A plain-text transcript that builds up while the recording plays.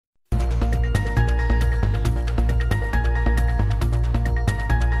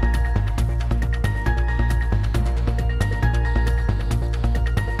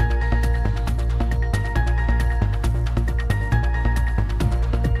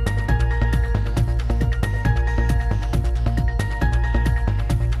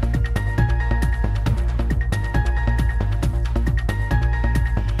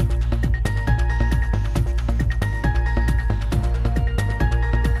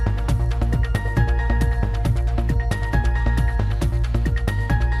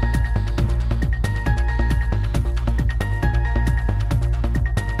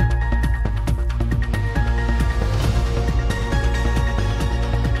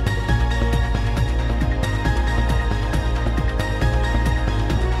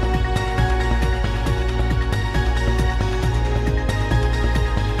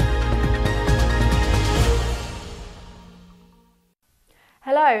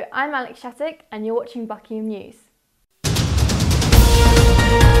Hello, I'm Alex Shattuck and you're watching Buckingham News.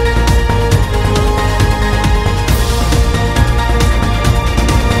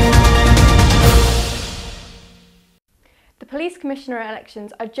 The police commissioner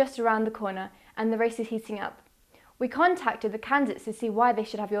elections are just around the corner and the race is heating up. We contacted the candidates to see why they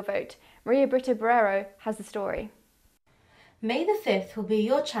should have your vote. Maria Britta Barrero has the story. May the 5th will be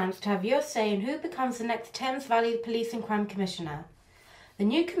your chance to have your say in who becomes the next Thames Valley Police and Crime Commissioner. The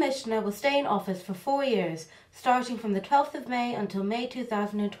new Commissioner will stay in office for 4 years, starting from the 12th of May until May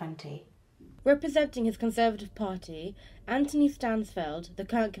 2020. Representing his Conservative Party, Anthony Stansfeld, the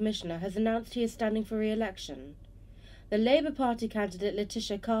current Commissioner, has announced he is standing for re-election. The Labour Party candidate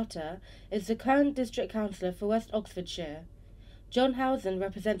Letitia Carter is the current District Councillor for West Oxfordshire. John Housen,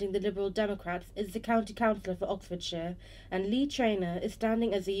 representing the Liberal Democrats, is the County Councillor for Oxfordshire, and Lee Traynor is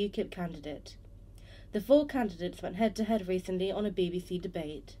standing as a UKIP candidate. The four candidates went head-to-head recently on a BBC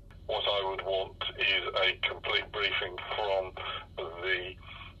debate. What I would want is a complete briefing from the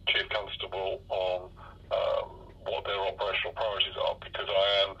Chief Constable on what their operational priorities are, because I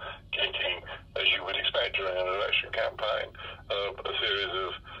am getting, as you would expect during an election campaign, a series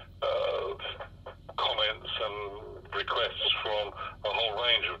of comments and requests from a whole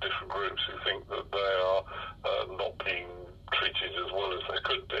range of different groups who think that they are not being treated as well as they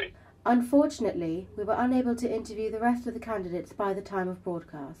could be. Unfortunately, we were unable to interview the rest of the candidates by the time of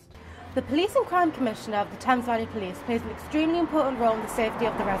broadcast. The Police and Crime Commissioner of the Thames Valley Police plays an extremely important role in the safety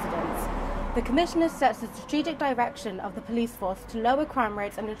of the residents. The Commissioner sets the strategic direction of the police force to lower crime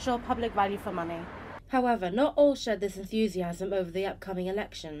rates and ensure public value for money. However, not all shared this enthusiasm over the upcoming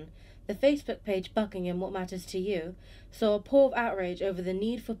election. The Facebook page Buckingham What Matters to You saw a pour of outrage over the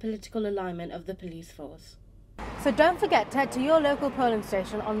need for political alignment of the police force. So don't forget to head to your local polling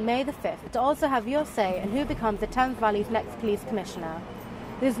station on May the 5th to also have your say in who becomes the Thames Valley's next police commissioner.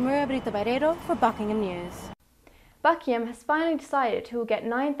 This is Maria Britta Barrero for Buckingham News. Buckingham has finally decided who will get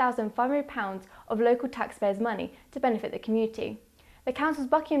 £9,500 of local taxpayers' money to benefit the community. The council's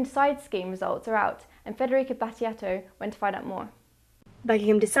Buckingham Decides scheme results are out and Federica Battiato went to find out more.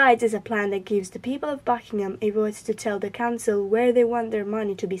 Buckingham Decides is a plan that gives the people of Buckingham a voice to tell the council where they want their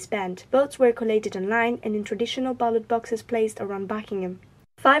money to be spent. Votes were collated online and in traditional ballot boxes placed around Buckingham.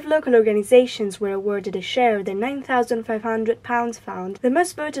 5 local organisations were awarded a share of the £9,500 fund. The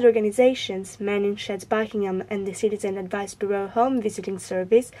most voted organisations, Men in Sheds Buckingham and the Citizen Advice Bureau Home Visiting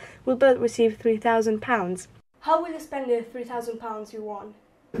Service, will both receive £3,000. How will you spend the £3,000 you won?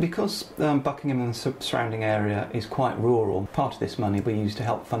 Because Buckingham and the surrounding area is quite rural, part of this money we use to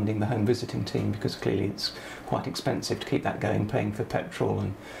help funding the home visiting team, because clearly it's quite expensive to keep that going, paying for petrol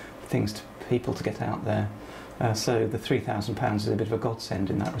and things to people to get out there. So the £3,000 is a bit of a godsend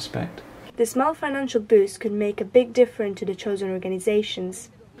in that respect. The small financial boost could make a big difference to the chosen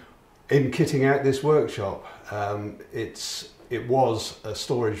organisations. In kitting out this workshop, it was a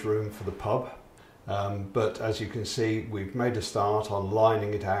storage room for the pub. But as you can see, we've made a start on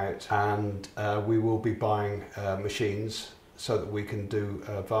lining it out, and we will be buying machines so that we can do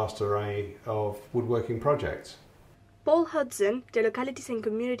a vast array of woodworking projects. Paul Hudson, the Localities and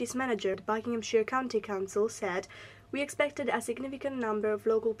Communities Manager at Buckinghamshire County Council, said, "We expected a significant number of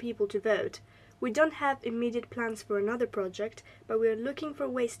local people to vote. We don't have immediate plans for another project, but we are looking for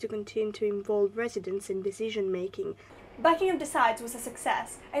ways to continue to involve residents in decision-making." Buckingham Decides was a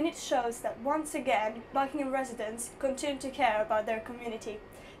success, and it shows that once again Buckingham residents continue to care about their community.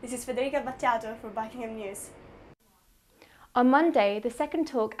 This is Federica Battiato for Buckingham News. On Monday, the second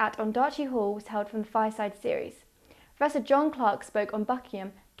talk at Ondarchie Hall was held from the Fireside series. Professor John Clark spoke on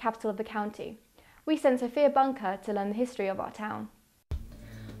Buckingham, capital of the county. We sent Sophia Bunker to learn the history of our town.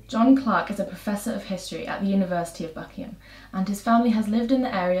 John Clark is a professor of history at the University of Buckingham, and his family has lived in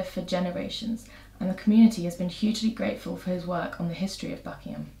the area for generations, and the community has been hugely grateful for his work on the history of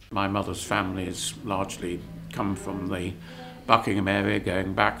Buckingham. My mother's family has largely come from the Buckingham area,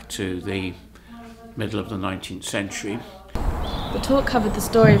 going back to the middle of the 19th century. The talk covered the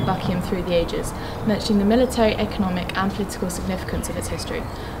story of Buckingham through the ages, mentioning the military, economic and political significance of its history.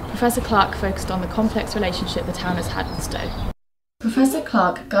 Professor Clark focused on the complex relationship the town has had with Stowe. Professor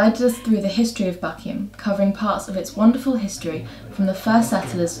Clark guided us through the history of Buckingham, covering parts of its wonderful history from the first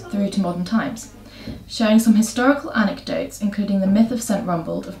settlers through to modern times, sharing some historical anecdotes, including the myth of St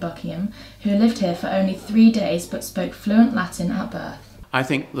Rumbold of Buckingham, who lived here for only 3 days but spoke fluent Latin at birth. I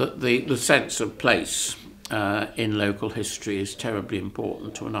think that the sense of place in local history is terribly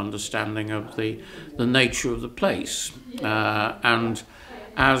important to an understanding of the nature of the place. And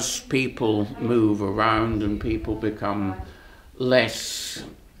as people move around and people become less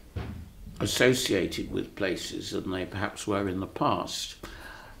associated with places than they perhaps were in the past,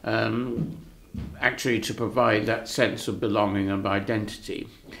 actually to provide that sense of belonging and identity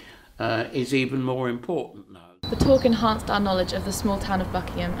is even more important now. The talk enhanced our knowledge of the small town of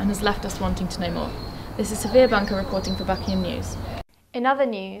Buckingham and has left us wanting to know more. This is Sophia Bunker reporting for Buckingham News. In other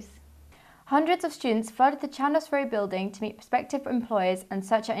news, hundreds of students flooded the Chandos Row building to meet prospective employers and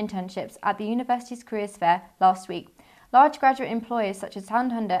search out internships at the university's careers fair last week. Large graduate employers such as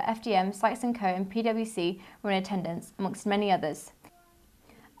Soundhunter, FDM, Sykes & Co and PwC were in attendance, amongst many others.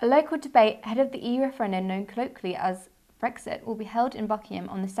 A local debate ahead of the EU referendum, known colloquially as Brexit, will be held in Buckingham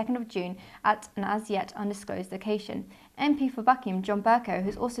on the 2nd of June at an as-yet undisclosed location. MP for Buckingham, John Bercow, who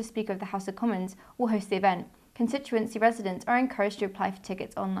is also Speaker of the House of Commons, will host the event. Constituency residents are encouraged to apply for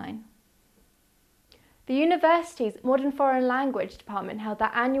tickets online. The university's Modern Foreign Language department held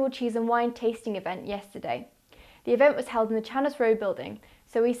their annual cheese and wine tasting event yesterday. The event was held in the Chandos Row building,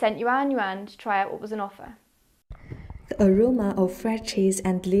 so we sent Yuan to try out what was on offer. The aroma of fresh cheese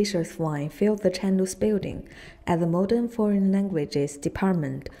and delicious wine filled the Chandos building, as the Modern Foreign Languages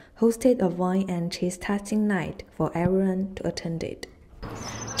department hosted a wine and cheese tasting night for everyone to attend it.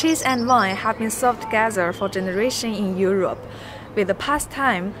 Cheese and wine have been served together for generations in Europe, with the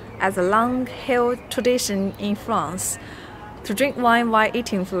pastime as a long-held tradition in France. To drink wine while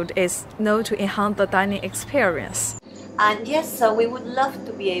eating food is known to enhance the dining experience. And yes, so we would love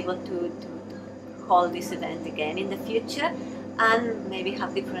to be able to hold this event again in the future and maybe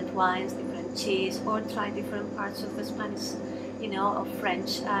have different wines, different cheese, or try different parts of the Spanish, of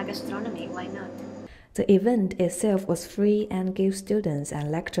French gastronomy. Why not? The event itself was free and gave students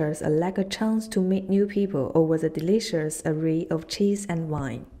and lecturers a chance to meet new people over the delicious array of cheese and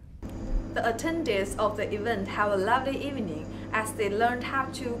wine. The attendees of the event have a lovely evening as they learned how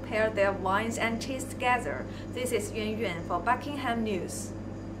to pair their wines and cheese together. This is Yuan for Buckingham News.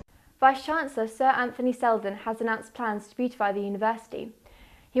 Vice-Chancellor Sir Anthony Selden has announced plans to beautify the university.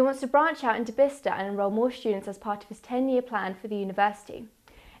 He wants to branch out into Bicester and enrol more students as part of his 10-year plan for the university.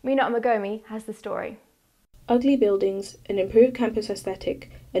 Mina Omagomi has the story. Ugly buildings, an improved campus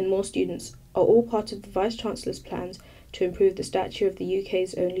aesthetic and more students are all part of the Vice-Chancellor's plans to improve the stature of the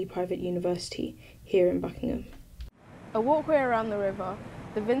UK's only private university here in Buckingham. A walkway around the river,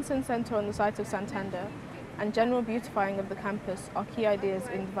 the Vincent Centre on the site of Santander, and general beautifying of the campus are key ideas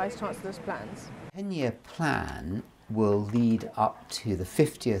in the Vice-Chancellor's plans. The 10-year plan will lead up to the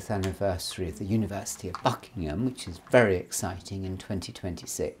 50th anniversary of the University of Buckingham, which is very exciting, in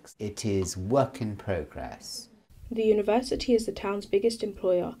 2026. It is work in progress. The university is the town's biggest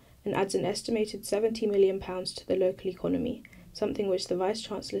employer and adds an estimated £70 million to the local economy, something which the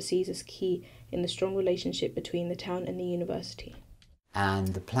Vice-Chancellor sees as key in the strong relationship between the town and the university. And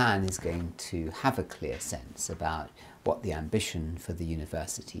the plan is going to have a clear sense about what the ambition for the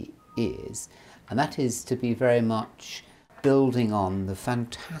university is, and that is to be very much building on the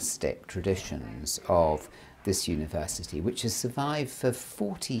fantastic traditions of this university, which has survived for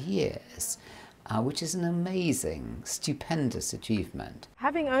 40 years, which is an amazing, stupendous achievement.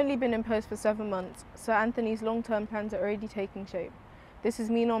 Having only been in post for 7 months, Sir Anthony's long-term plans are already taking shape. This is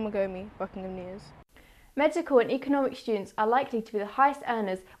Mina Omagomi, Buckingham News. Medical and economic students are likely to be the highest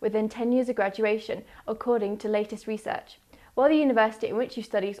earners within 10 years of graduation, according to latest research, while the university in which you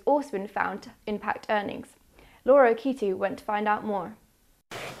study has also been found to impact earnings. Laura Okitu went to find out more.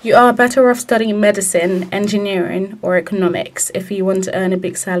 You are better off studying medicine, engineering or economics if you want to earn a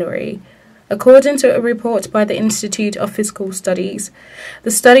big salary. According to a report by the Institute of Fiscal Studies,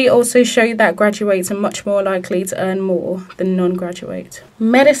 the study also showed that graduates are much more likely to earn more than non-graduates.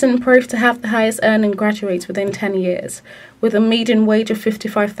 Medicine proved to have the highest earning graduates within 10 years, with a median wage of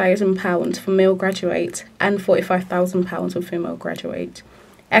 £55,000 for male graduates and £45,000 for female graduates.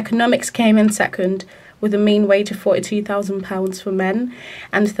 Economics came in second, with a mean wage of £42,000 for men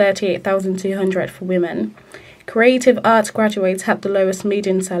and £38,200 for women. Creative arts graduates had the lowest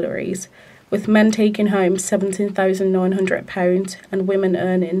median salaries, with men taking home £17,900 and women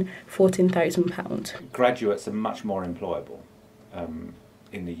earning £14,000. Graduates are much more employable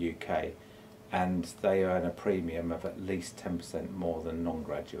in the UK, and they earn a premium of at least 10% more than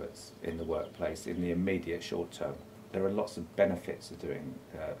non-graduates in the workplace in the immediate short term. There are lots of benefits of doing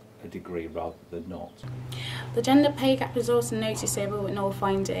a degree rather than not. The gender pay gap is also noticeable in all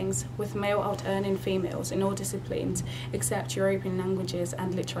findings, with male out-earning females in all disciplines except European languages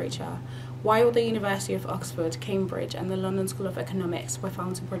and literature, while the University of Oxford, Cambridge and the London School of Economics were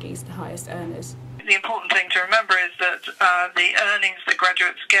found to produce the highest earners. The important thing to remember is that the earnings that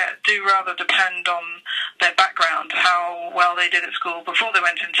graduates get do rather depend on their background, how well they did at school before they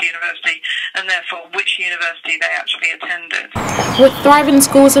went into university, and therefore which university they actually attended. With thriving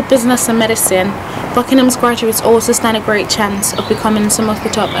schools of business and medicine, Buckingham's graduates also stand a great chance of becoming some of the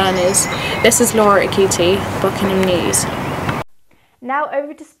top earners. This is Laura Akiti, Buckingham News. Now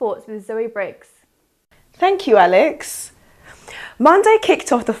over to sports with Zoe Briggs. Thank you, Alex. Monday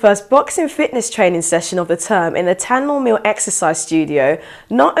kicked off the first boxing fitness training session of the term in the Tanmore Mill exercise studio.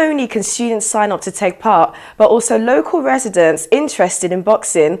 Not only can students sign up to take part, but also local residents interested in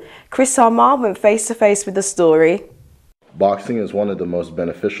boxing. Chris Armand went face to face with the story. Boxing is one of the most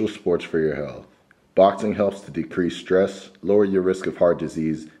beneficial sports for your health. Boxing helps to decrease stress, lower your risk of heart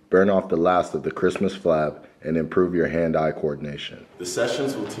disease, burn off the last of the Christmas flab, and improve your hand-eye coordination. The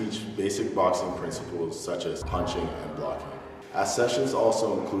sessions will teach basic boxing principles such as punching and blocking. As sessions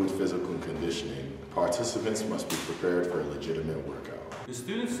also include physical conditioning, participants must be prepared for a legitimate workout. The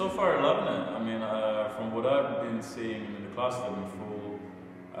students so far are loving it. I mean, from what I've been seeing, the classes have been full.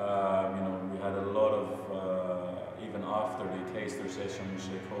 We had a lot of, even after the taster session, which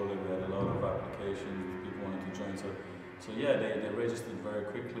they call it, we had a lot of applications, people wanted to join. So yeah, they registered very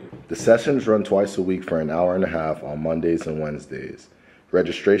quickly. The sessions run twice a week for an hour and a half on Mondays and Wednesdays.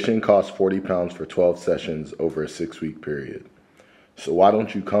 Registration costs £40 for 12 sessions over a 6-week period. So why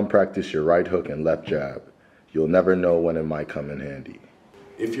don't you come practice your right hook and left jab? You'll never know when it might come in handy.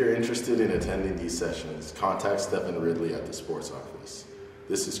 If you're interested in attending these sessions, contact Stephen Ridley at the sports office.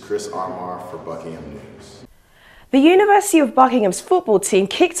 This is Chris Armar for Buckingham News. The University of Buckingham's football team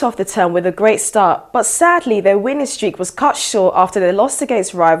kicked off the term with a great start, but sadly their winning streak was cut short after they lost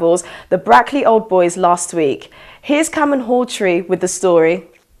against rivals, the Brackley Old Boys, last week. Here's Cameron Hawtrey with the story.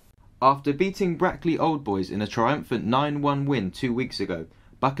 After beating Brackley Old Boys in a triumphant 9-1 win 2 weeks ago,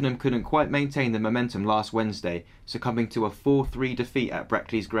 Buckingham couldn't quite maintain the momentum last Wednesday, succumbing to a 4-3 defeat at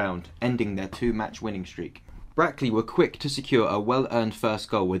Brackley's ground, ending their 2-match winning streak. Brackley were quick to secure a well-earned first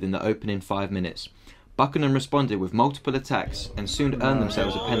goal within the opening 5 minutes. Buckingham responded with multiple attacks and soon earned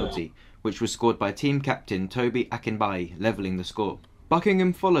themselves a penalty, which was scored by team captain Toby Akinbayi, levelling the score.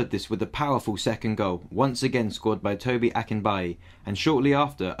 Buckingham followed this with a powerful second goal, once again scored by Toby Akinbayi, and shortly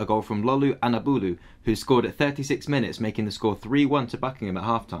after a goal from Lolu Anabulu, who scored at 36 minutes, making the score 3-1 to Buckingham at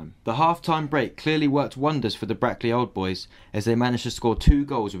half-time. The half-time break clearly worked wonders for the Brackley Old Boys, as they managed to score 2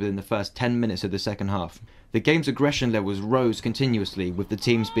 goals within the first 10 minutes of the second half. The game's aggression levels rose continuously, with the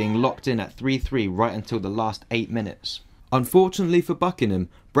teams being locked in at 3-3 right until the last 8 minutes. Unfortunately for Buckingham,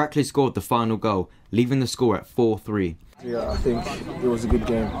 Brackley scored the final goal, leaving the score at 4-3. Yeah, I think it was a good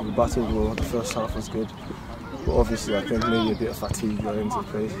game. We battled well, the first half was good. But obviously I think maybe a bit of fatigue got into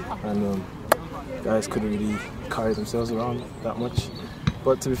play, and guys couldn't really carry themselves around that much.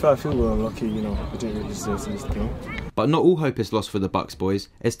 But to be fair, I feel we're unlucky, we didn't really deserve to lose the game. But not all hope is lost for the Bucks boys,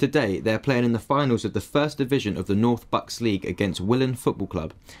 as today they're playing in the finals of the First Division of the North Bucks League against Willen Football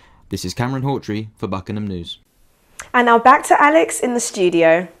Club. This is Cameron Hawtrey for Buckingham News. And now back to Alex in the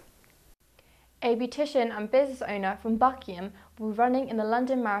studio. A beautician and business owner from Buckingham will be running in the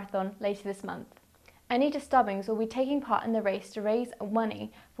London Marathon later this month. Anita Stubbings will be taking part in the race to raise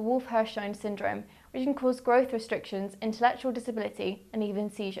money for Wolff-Hirschhorn syndrome, which can cause growth restrictions, intellectual disability and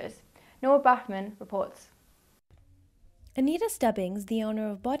even seizures. Nora Bachman reports. Anita Stubbings, the owner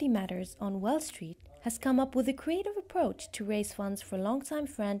of Body Matters on Wells Street, has come up with a creative approach to raise funds for longtime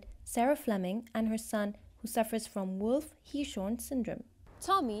friend Sarah Fleming and her son, who suffers from Wolff-Hirschhorn syndrome.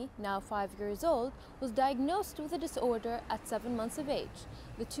 Tommy, now 5 years old, was diagnosed with the disorder at 7 months of age.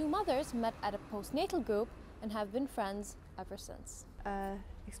 The two mothers met at a postnatal group and have been friends ever since.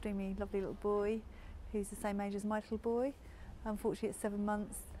 Extremely lovely little boy who's the same age as my little boy. Unfortunately at 7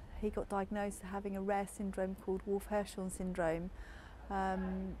 months he got diagnosed having a rare syndrome called Wolff-Hirschhorn syndrome.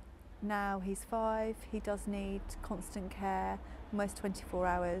 Now he's 5, he does need constant care, almost 24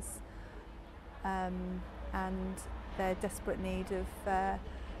 hours. And they're desperate need of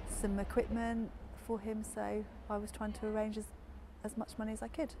some equipment for him, so I was trying to arrange as much money as I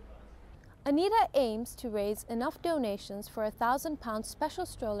could. Anita aims to raise enough donations for a £1,000 special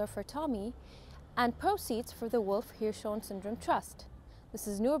stroller for Tommy and proceeds for the Wolff-Hirschhorn Syndrome Trust. This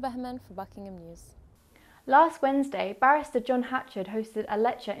is Noor Behman for Buckingham News. Last Wednesday, Barrister John Hatchard hosted a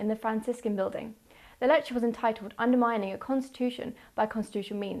lecture in the Franciscan Building. The lecture was entitled Undermining a Constitution by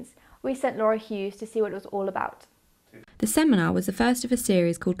Constitutional Means. We sent Laura Hughes to see what it was all about. The seminar was the first of a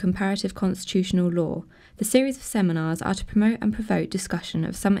series called Comparative Constitutional Law. The series of seminars are to promote and provoke discussion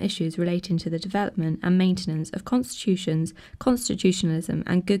of some issues relating to the development and maintenance of constitutions, constitutionalism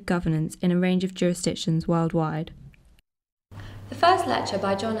and good governance in a range of jurisdictions worldwide. The first lecture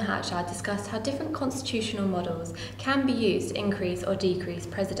by John Hatchard discussed how different constitutional models can be used to increase or decrease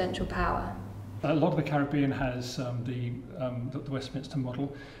presidential power. A lot of the Caribbean has the Westminster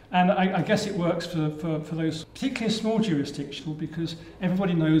model, and I guess it works for those particularly small jurisdictions because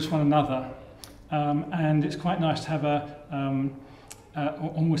everybody knows one another, and it's quite nice to have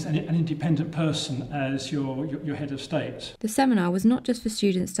almost an independent person as your head of state. The seminar was not just for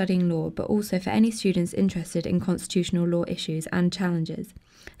students studying law, but also for any students interested in constitutional law issues and challenges.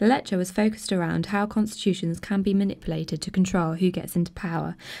 The lecture was focused around how constitutions can be manipulated to control who gets into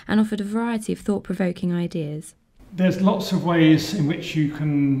power, and offered a variety of thought-provoking ideas. There's lots of ways in which you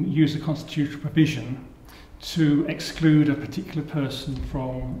can use a constitutional provision to exclude a particular person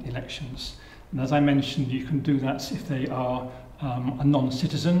from elections. And as I mentioned, you can do that if they are a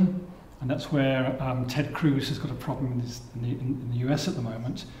non-citizen, and that's where Ted Cruz has got a problem in the US at the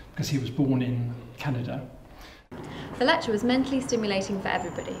moment because he was born in Canada. The lecture was mentally stimulating for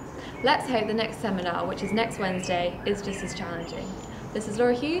everybody. Let's hope the next seminar, which is next Wednesday, is just as challenging. This is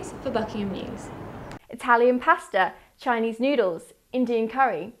Laura Hughes for Buckingham News. Italian pasta, Chinese noodles, Indian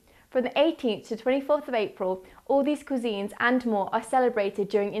curry. From the 18th to 24th of April, all these cuisines and more are celebrated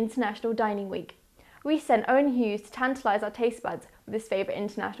during International Dining Week. We sent Owen Hughes to tantalise our taste buds with his favourite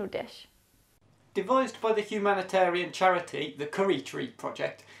international dish. Devised by the humanitarian charity, the Curry Tree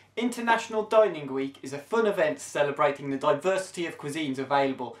Project, International Dining Week is a fun event celebrating the diversity of cuisines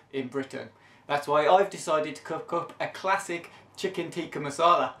available in Britain. That's why I've decided to cook up a classic chicken tikka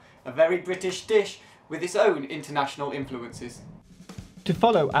masala, a very British dish with its own international influences. To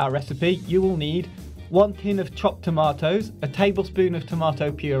follow our recipe, you will need 1 tin of chopped tomatoes, a tablespoon of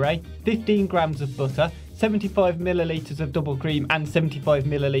tomato puree, 15 grams of butter, 75 millilitres of double cream and 75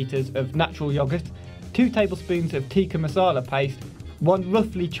 millilitres of natural yoghurt, 2 tablespoons of tikka masala paste, 1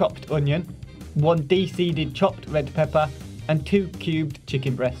 roughly chopped onion, 1 de-seeded chopped red pepper and 2 cubed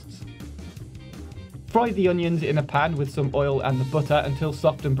chicken breasts. Fry the onions in a pan with some oil and the butter until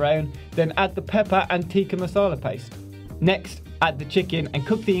soft and brown, then add the pepper and tikka masala paste. Next, add the chicken and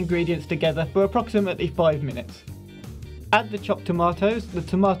cook the ingredients together for approximately 5 minutes. Add the chopped tomatoes, the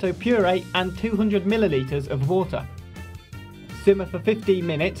tomato puree and 200 millilitres of water. Simmer for 15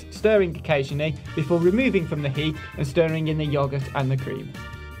 minutes, stirring occasionally before removing from the heat and stirring in the yoghurt and the cream.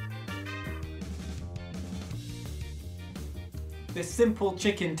 This simple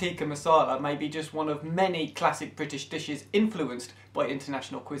chicken tikka masala may be just one of many classic British dishes influenced by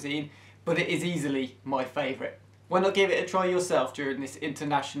international cuisine, but it is easily my favourite. Why not give it a try yourself during this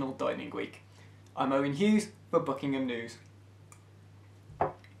International Dining Week? I'm Owen Hughes for Buckingham News.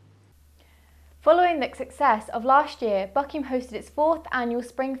 Following the success of last year, Buckingham hosted its 4th annual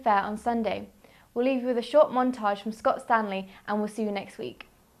Spring Fair on Sunday. We'll leave you with a short montage from Scott Stanley and we'll see you next week.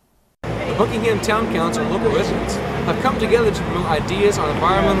 The Buckingham Town Council and local residents have come together to promote ideas on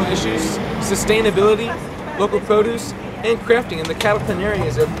environmental issues, sustainability, local produce, and crafting in the cattle pen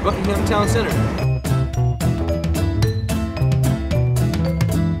areas of Buckingham Town Centre.